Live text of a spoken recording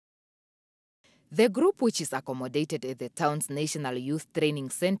The group, which is accommodated at the town's National Youth Training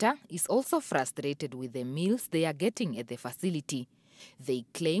Center, is also frustrated with the meals they are getting at the facility. They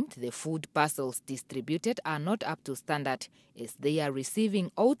claimed the food parcels distributed are not up to standard, as they are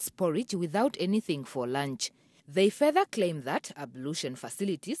receiving oats porridge without anything for lunch. They further claim that ablution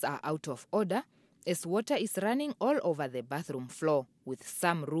facilities are out of order, as water is running all over the bathroom floor, with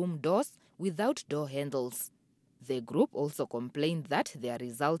some room doors without door handles. The group also complained that their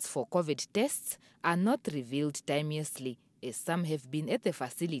results for COVID tests are not revealed timeously, as some have been at the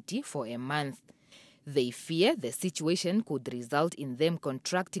facility for a month. They fear the situation could result in them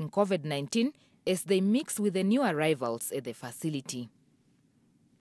contracting COVID-19 as they mix with the new arrivals at the facility.